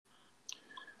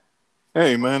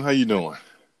Hey man, how you doing?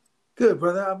 Good,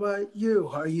 brother. How about you?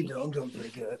 How are you doing? I'm doing pretty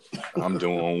good. I'm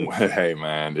doing. Hey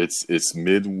man, it's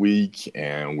midweek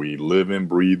and we living,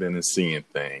 breathing, and seeing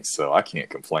things, so I can't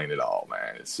complain at all,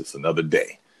 man. It's just another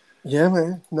day. Yeah,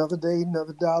 man. Another day,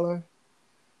 another dollar.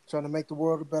 Trying to make the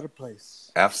world a better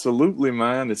place. Absolutely,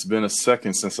 man. It's been a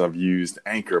second since I've used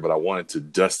Anchor, but I wanted to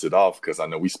dust it off because I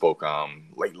know we spoke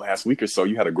late last week or so.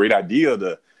 You had a great idea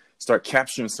to start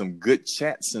capturing some good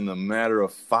chats in a matter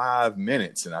of 5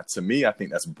 minutes, and to me, I think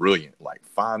that's brilliant. Like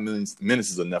 5 minutes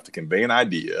is enough to convey an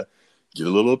idea, get a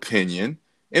little opinion,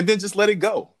 and then just let it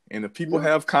go. And if people Yeah.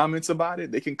 have comments about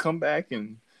it, they can come back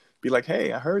and be like,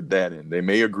 "Hey, I heard that," and they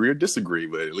may agree or disagree,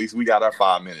 but at least we got our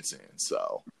 5 minutes in.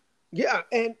 So Yeah,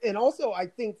 and also I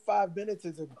think 5 minutes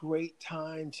is a great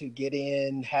time to get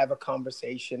in, have a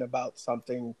conversation about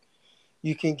something.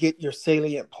 You can get your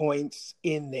salient points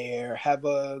in there, have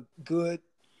a good,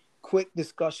 quick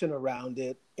discussion around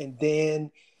it, and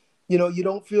then you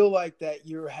don't feel like that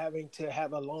you're having to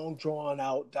have a long drawn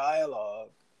out dialogue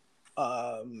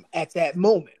at that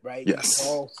moment, right? You can yes.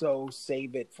 also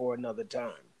save it for another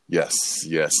time. Yes,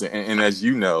 yes. And as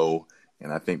you know,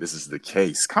 and I think this is the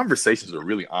case, conversations are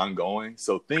really ongoing.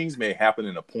 So things may happen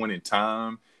in a point in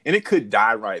time and it could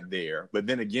die right there. But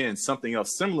then again, something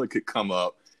else similar could come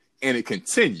up and it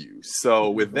continues.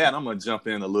 So with Mhm. that, I'm going to jump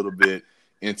in a little bit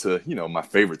into, my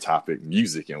favorite topic,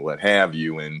 music and what have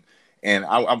you. And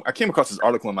I came across this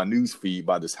article in my news feed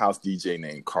by this house DJ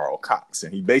named Carl Cox.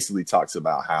 And he basically talks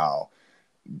about how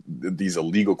these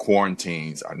illegal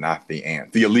quarantines are not the answer.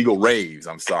 The illegal raves,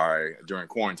 I'm sorry, during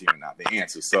quarantine are not the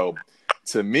answer. So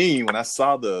to me, when I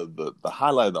saw the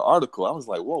highlight of the article, I was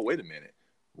like, whoa, wait a minute.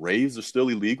 Raves are still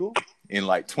illegal in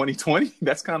like 2020?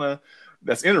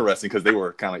 That's interesting because they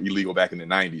were kind of illegal back in the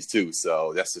 90s too.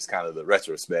 So that's just kind of the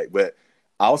retrospect. But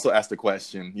I also asked the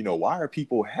question, why are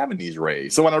people having these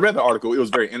raves? So when I read the article, it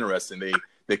was very interesting.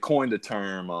 They coined the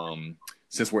term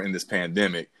since we're in this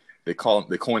pandemic, they coined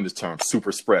this term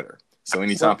super spreader. So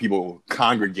anytime Right. people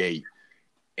congregate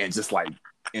and just like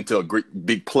into a great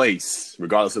big place,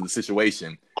 regardless of the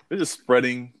situation, they're just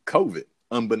spreading COVID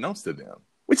unbeknownst to them,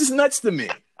 which is nuts to me.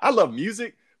 I love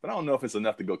music, but I don't know if it's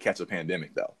enough to go catch a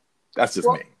pandemic though. That's just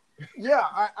me. Well, yeah,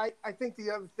 I think the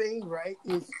other thing, right,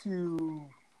 is to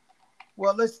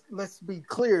well, let's be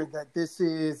clear that this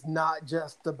is not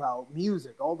just about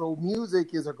music. Although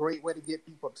music is a great way to get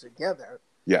people together,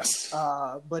 Yes.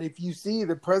 but if you see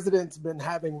the president's been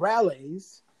having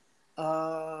rallies,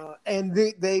 and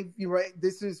you're right,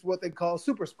 this is what they call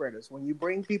super spreaders. When you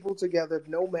bring people together,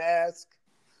 no mask,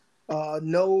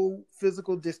 no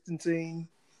physical distancing,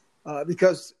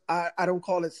 because I don't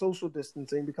call it social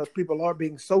distancing because people are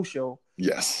being social.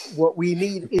 Yes. What we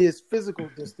need is physical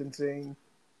distancing.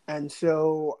 And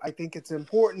so I think it's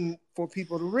important for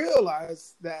people to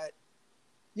realize that,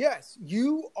 yes,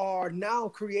 you are now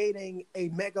creating a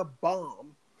mega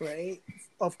bomb, right,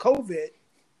 of COVID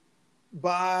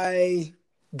by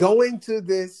going to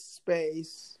this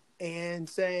space and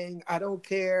saying, I don't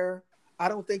care. I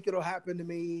don't think it'll happen to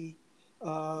me.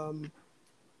 Um,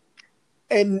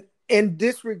 and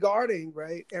disregarding,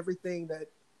 right, everything that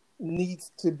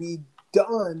needs to be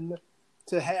done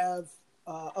to have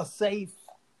a safe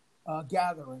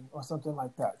gathering or something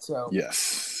like that. So,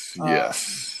 Yes. uh,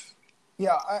 Yes.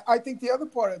 yeah, I think the other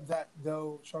part of that,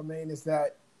 though, Charmaine, is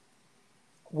that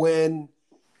when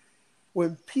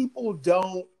when people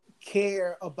don't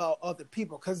care about other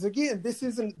people, because again, this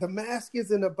isn't the mask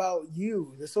isn't about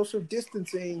you. The social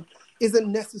distancing isn't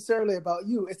necessarily about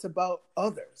you. It's about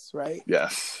others, right?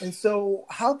 Yes. And so,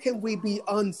 how can we be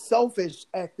unselfish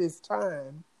at this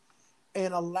time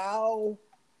and allow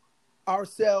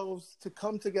ourselves to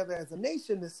come together as a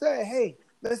nation to say, hey,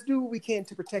 let's do what we can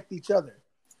to protect each other.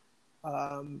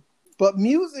 Um, but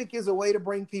music is a way to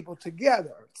bring people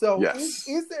together. So Yes.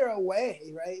 is there a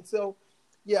way, right? So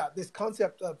yeah, this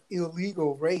concept of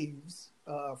illegal raves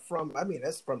I mean,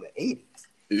 that's from the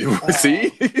 80s. See,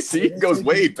 see, Yeah, it goes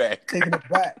way back. taking it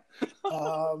back.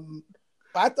 Um,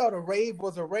 I thought a rave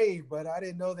was a rave, but I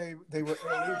didn't know they were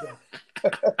illegal.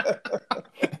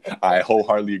 I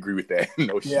wholeheartedly agree with that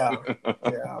notion. Yeah,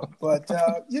 yeah. But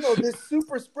this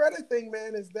super spreader thing,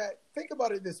 man, is that think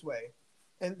about it this way,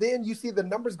 and then you see the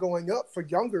numbers going up for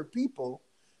younger people,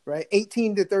 right?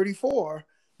 18 to 34.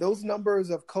 Those numbers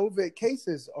of COVID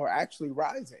cases are actually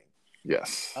rising,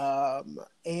 Yes.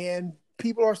 and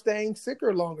people are staying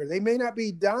sicker longer. They may not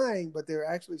be dying, but they're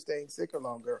actually staying sicker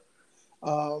longer.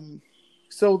 Um,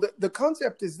 so the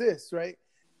concept is this, right?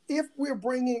 If we're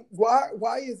bringing, why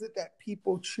is it that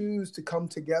people choose to come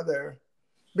together?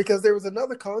 Because there was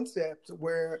another concept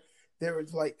where there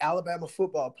was like Alabama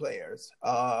football players,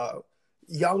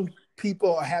 young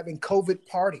people are having COVID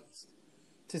parties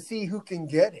to see who can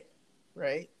get it,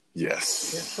 right?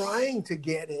 Yes. They're trying to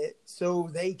get it so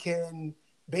they can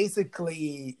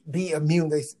basically be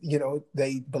immune.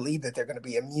 They believe that they're going to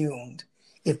be immune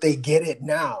if they get it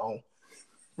now,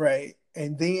 right?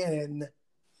 And then,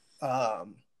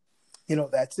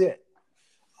 that's it.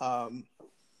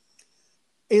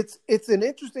 It's an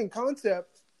interesting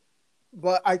concept,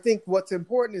 but I think what's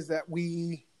important is that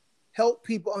we help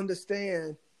people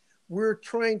understand we're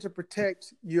trying to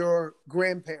protect your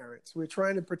grandparents. We're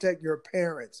trying to protect your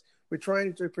parents. We're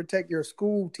trying to protect your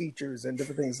school teachers and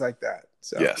different things like that.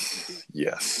 So.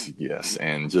 Yes.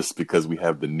 And just because we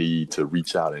have the need to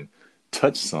reach out and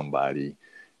touch somebody,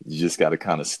 you just got to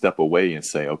kind of step away and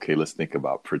say, okay, let's think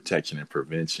about protection and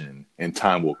prevention. And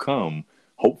time will come,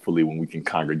 hopefully, when we can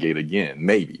congregate again,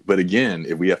 maybe. But again,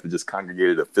 if we have to just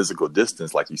congregate at a physical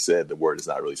distance, like you said, the word is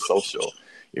not really social.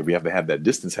 If we have to have that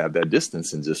distance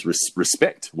and just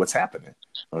respect what's happening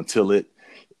until it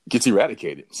gets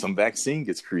eradicated. Some vaccine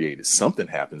gets created, something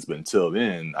happens. But until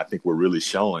then, I think we're really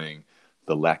showing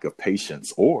the lack of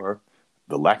patience or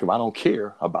the lack of, I don't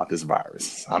care about this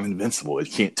virus. I'm invincible. It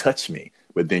can't touch me.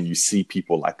 But then you see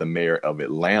people like the mayor of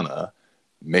Atlanta,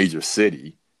 major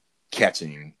city,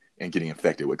 catching and getting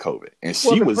infected with COVID. And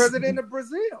she was president of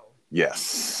Brazil.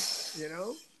 Yes.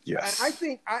 Yes. I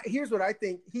think here's what I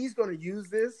think. He's going to use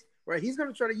this, right? He's going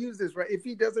to try to use this, right? If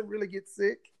he doesn't really get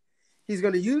sick, he's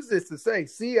going to use this to say,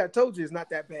 see, I told you it's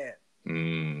not that bad.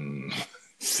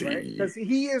 See. Right? Because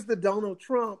he is the Donald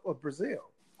Trump of Brazil.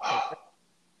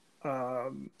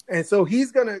 And so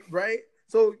he's going to, right?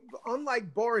 So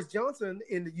unlike Boris Johnson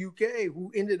in the UK,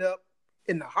 who ended up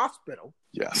in the hospital.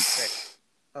 Yes.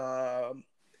 Right?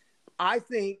 I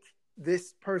think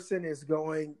this person is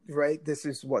going, right? This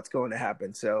is what's going to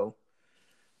happen. So,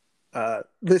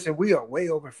 listen, we are way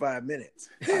over 5 minutes.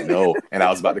 I know. And I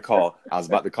was about to call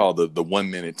the 1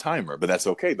 minute timer, but that's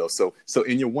okay though. So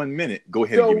in your 1 minute, go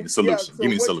ahead and give me the solution. Give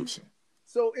me the solution.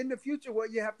 So in the future,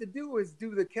 what you have to do is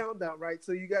do the countdown, right?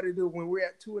 So you got to do when we're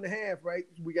at 2.5, right?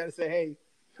 We got to say, hey,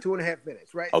 2.5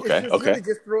 minutes, right? Okay. Really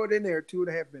just throw it in there,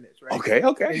 2.5 minutes, right? Okay.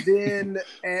 And then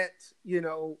at,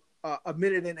 a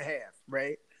minute and a half,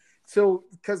 right? So,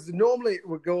 because normally it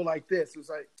would go like this. It's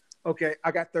like, okay,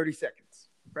 I got 30 seconds,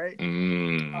 right?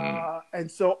 And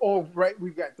so,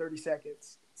 we've got 30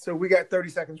 seconds. So we got 30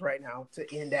 seconds right now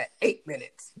to end at 8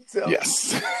 minutes. So,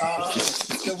 yes.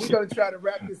 So we're going to try to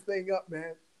wrap this thing up,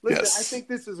 man. Listen, yes. I think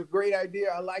this is a great idea.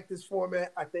 I like this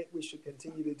format. I think we should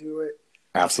continue to do it.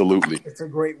 Absolutely. It's a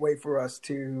great way for us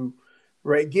to,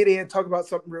 get in, talk about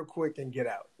something real quick, and get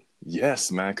out.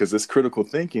 Yes, man, because it's critical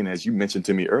thinking, as you mentioned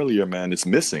to me earlier, man, it's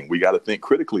missing. We got to think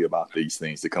critically about these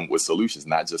things to come up with solutions,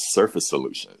 not just surface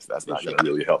solutions. That's not going to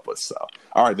really help us. So,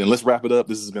 all right, then let's wrap it up.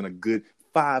 This has been a good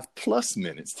 5+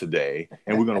 minutes today,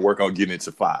 and we're going to work on getting it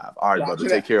to 5. All right, brother,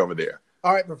 take care over there.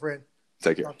 All right, my friend.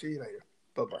 Take care. Talk to you later.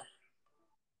 Bye-bye.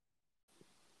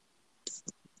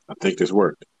 I think this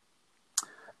worked.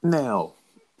 Now.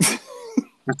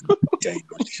 Dang,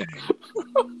 shame.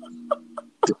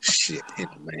 This shit,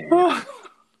 man.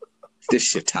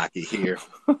 This shiitake here.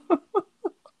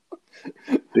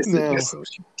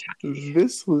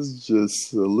 This was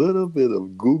just a little bit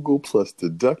of Google plus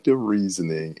deductive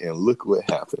reasoning, and look what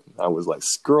happened. I was like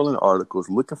scrolling articles,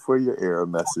 looking for your error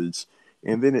message,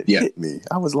 and then it hit me.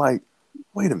 I was like,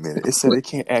 wait a minute. It said it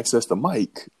can't access the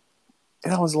mic.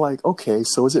 And I was like, okay,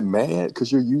 so is it mad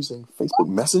because you're using Facebook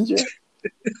Messenger?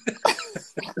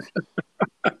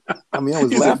 I mean, I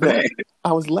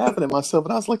was laughing at myself,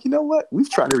 and I was like, you know what? We've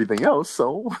tried everything else,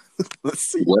 so let's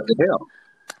see. What the hell?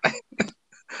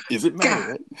 Is it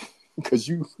mad because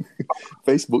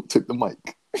Facebook took the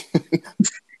mic?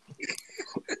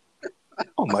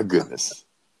 Oh my goodness!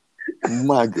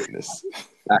 Shiitake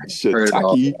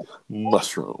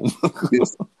mushroom.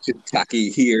 This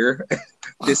shiitake here.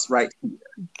 This right here.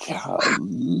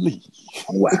 Golly!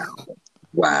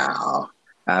 Wow!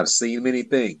 I've seen many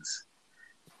things.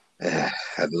 I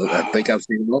think I've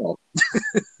seen them all.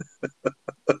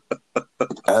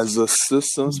 As a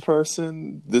systems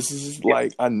person, this is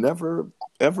like I never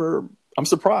ever. I'm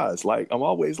surprised. Like I'm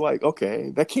always like,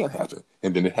 okay, that can't happen,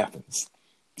 and then it happens.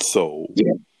 So,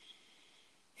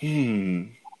 Here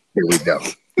we go.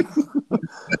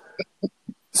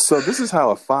 So this is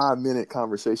how a 5-minute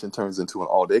conversation turns into an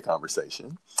all-day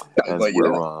conversation. As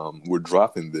we're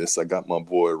dropping this, I got my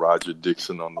boy Roger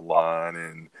Dixon on the line,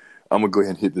 and I'm going to go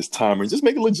ahead and hit this timer and just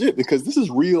make it legit because this is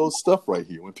real stuff right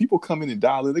here. When people come in and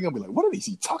dial in, they're going to be like, what are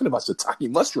these talking about shiitake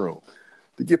mushroom?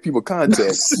 To give people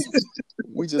context,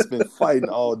 we just been fighting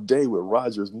all day with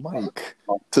Roger's mic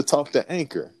to talk to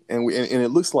Anchor. And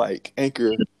it looks like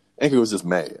Anchor was just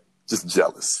mad. just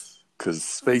jealous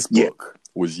because Facebook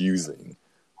was using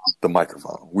the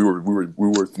microphone. We were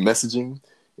messaging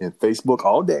in Facebook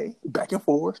all day, back and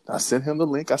forth. I sent him the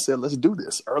link. I said, let's do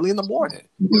this early in the morning.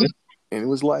 Mm-hmm. And it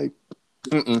was like,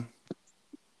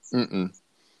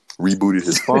 rebooted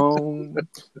his phone,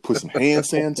 put some hand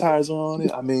sanitizer on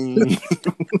it. I mean,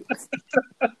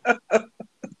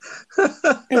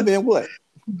 and then what?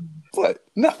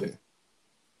 Nothing.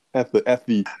 At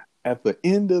the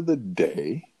end of the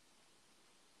day,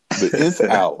 the nth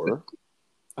hour,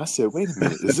 I said, wait a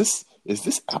minute, is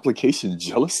this application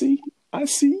jealousy I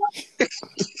see?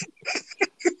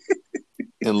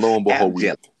 And lo and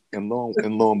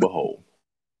behold,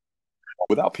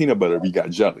 without peanut butter, we got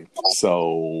jelly.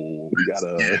 So we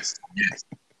gotta.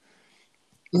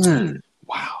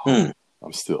 Wow,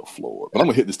 I'm still floored. But I'm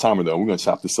gonna hit this timer though. We're gonna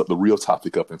chop the real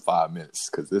topic up in 5 minutes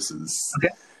because this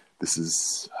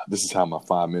is how my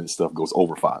 5-minute stuff goes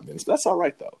over 5 minutes. But that's all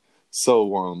right though.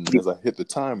 So as I hit the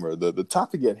timer, the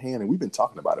topic at hand, and we've been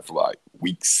talking about it for like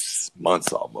weeks,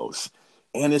 months almost,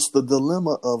 and it's the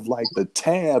dilemma of like the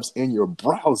tabs in your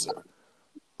browser.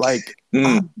 Like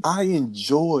I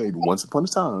enjoyed once upon a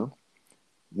time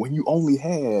when you only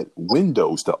had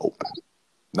windows to open,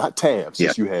 not tabs.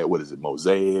 Yes, you had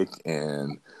Mosaic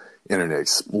and Internet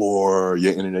Explorer.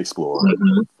 Yeah, Internet Explorer.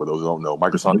 Mm-hmm. For those who don't know,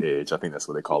 Microsoft Edge. I think that's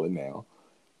what they call it now.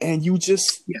 And you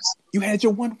just you had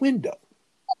your one window.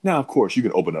 Now, of course, you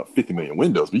can open up 50 million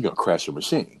windows, but you're gonna crash your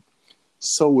machine.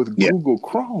 So with Google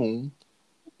Chrome,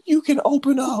 you can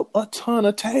open up a ton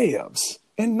of tabs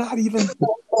and not even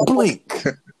blink.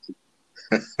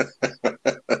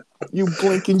 You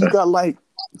blink and you got like,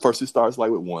 first it starts like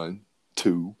with 1,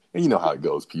 2, and you know how it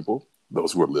goes, people.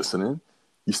 Those who are listening,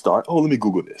 you start, oh, let me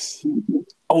Google this.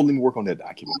 Oh, let me work on that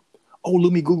document. Oh,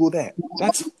 let me Google that.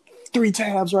 That's 3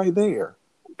 tabs right there.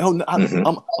 Oh, I'm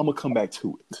gonna come back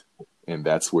to it. And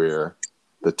that's where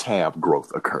the tab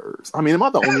growth occurs. I mean, am I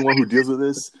the only one who deals with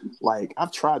this? Like,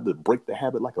 I've tried to break the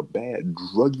habit like a bad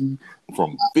druggie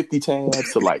from 50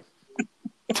 tabs to like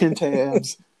 10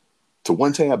 tabs to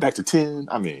 1 tab back to 10.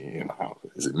 I mean,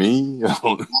 is it me?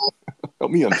 Help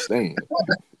me understand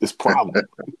this problem.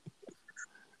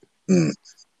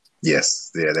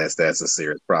 Yes, yeah, that's a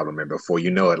serious problem. And before you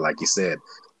know it, like you said,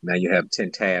 now you have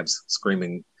 10 tabs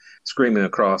screaming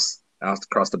across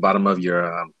the bottom of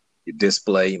your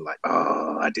display. Like,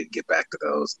 oh, I didn't get back to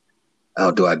those.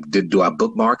 Oh, do I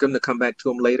bookmark them to come back to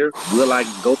them later? Will I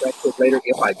go back to them later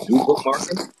if I do bookmark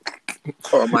them?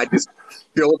 Or am I just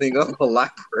building up a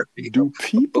library? Do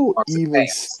people even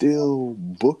still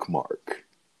bookmark?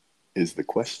 Is the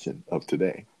question of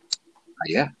today.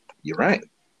 Yeah, you're right.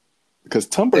 Because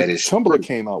Tumblr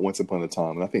came out once upon a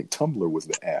time, and I think Tumblr was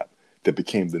the app that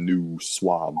became the new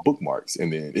Schwab bookmarks,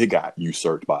 and then it got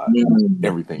usurped by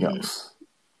everything else.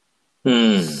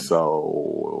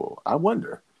 So I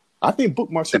wonder. I think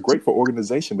bookmarks are great for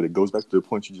organization, but it goes back to the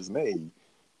point you just made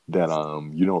that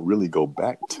you don't really go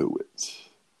back to it.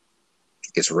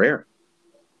 It's rare.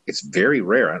 It's very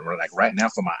rare. Like right now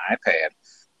for my iPad,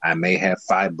 I may have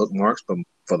 5 bookmarks, but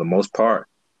for the most part,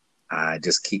 I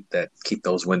just keep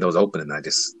those windows open, and I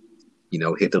just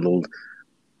hit the little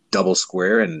double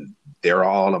square, and they're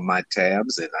all of my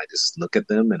tabs, and I just look at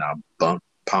them, and I'll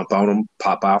pump on them,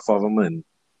 pop off of them, and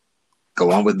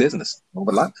go on with business, on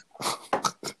with life.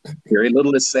 Very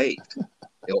little is saved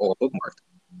or bookmarked.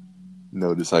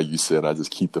 Notice how you said I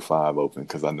just keep the 5 open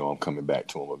because I know I'm coming back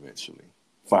to them eventually.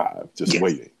 5, just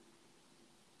waiting.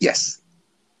 Yes,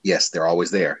 they're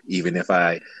always there. Even if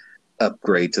I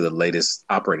upgrade to the latest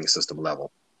operating system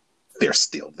level, they're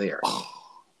still there.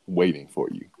 Waiting for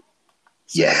you.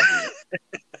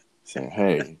 Saying,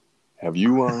 hey, have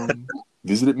you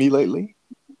visited me lately?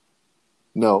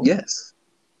 No. Yes.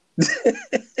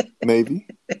 Maybe.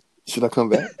 Should I come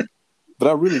back? But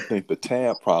I really think the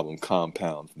tab problem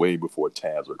compounds way before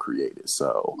tabs were created.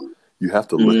 So you have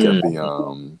to look at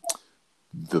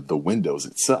the Windows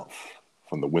itself.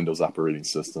 From the Windows operating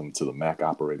system to the Mac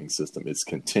operating system, it's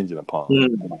contingent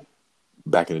upon.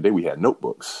 Back in the day, we had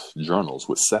notebooks, journals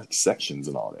with sections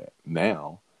and all that.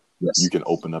 Now, you can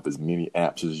open up as many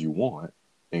apps as you want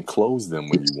and close them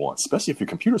when you want. Especially if your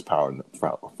computer's powered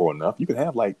for enough, you can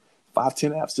have like 5,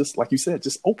 10 apps, just like you said,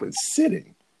 just open,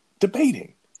 sitting,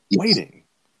 debating, waiting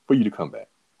for you to come back.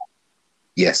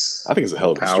 Yes, I think it's a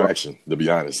hell of a distraction. To be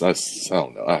honest, I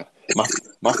don't know.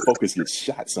 My focus gets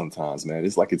shot sometimes, man.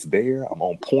 It's like it's there, I'm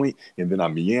on point, and then I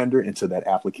meander into that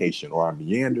application, or I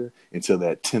meander into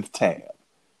that 10th tab,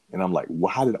 and I'm like,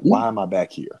 why am I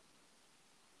back here?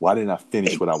 Why didn't I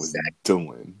finish what I was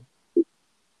doing?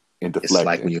 And deflecting. It's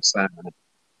like when you sign on.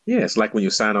 Yeah, it's like when you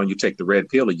sign on, you take the red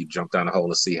pill, and you jump down the hole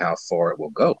to see how far it will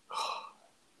go.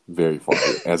 Very far,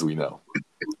 as we know.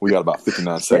 We got about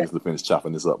 59 seconds to finish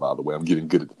chopping this up, by the way. I'm getting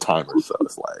good at the timer, so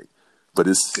it's like, but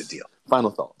it's Good deal.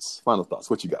 Final thoughts.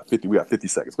 What you got? 50. We got 50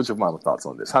 seconds. What's your final thoughts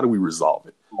on this? How do we resolve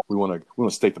it? We want to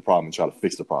state the problem and try to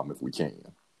fix the problem if we can.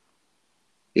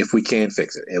 If we can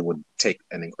fix it, it would take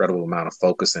an incredible amount of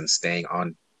focus and staying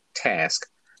on task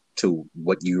to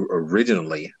what you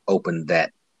originally opened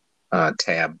that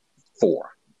tab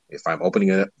for. If I'm opening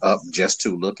it up just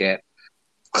to look at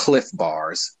Cliff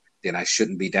Bars, then I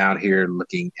shouldn't be down here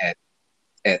looking at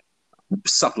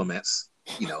supplements,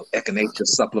 echinacea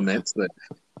supplements, the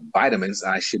vitamins.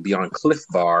 I should be on Cliff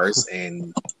Bars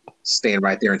and staying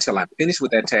right there until I'm finished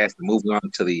with that task and moving on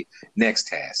to the next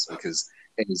task. Because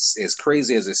as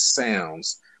crazy as it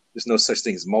sounds, there's no such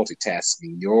thing as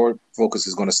multitasking. Your focus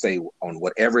is going to stay on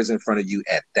whatever is in front of you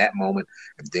at that moment.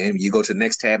 And then you go to the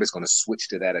next tab, it's going to switch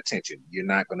to that attention. You're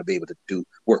not going to be able to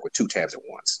work with two tabs at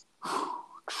once.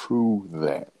 True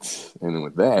that. And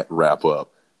with that wrap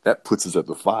up, that puts us at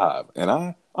the 5. And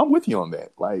I'm with you on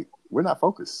that. Like, we're not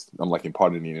focused. I'm like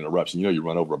pardon the interruption. You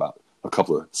run over about a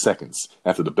couple of seconds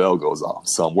after the bell goes off.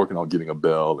 So I'm working on getting a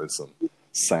bell and some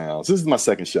sounds. This is my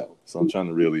second show. So I'm trying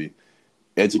to really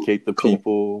educate the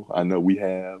people. I know we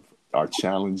have our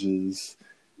challenges.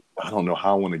 I don't know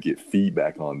how I want to get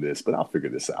feedback on this, but I'll figure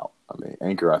this out. I mean,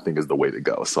 Anchor, I think, is the way to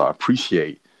go. So I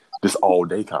appreciate this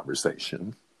all-day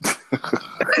conversation.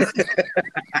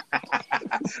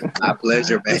 My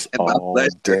pleasure, man. My pleasure.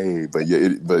 Day,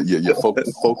 but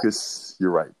focus.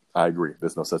 You're right. I agree.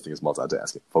 There's no such thing as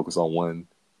multitasking. Focus on one,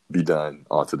 be done,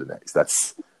 on to the next.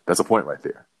 That's a point right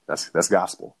there. That's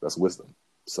gospel. That's wisdom.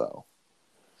 So,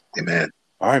 amen.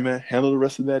 All right, man. Handle the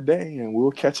rest of that day, and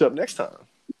we'll catch up next time.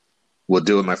 We'll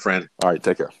do it, my friend. All right.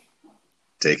 Take care.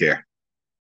 Take care.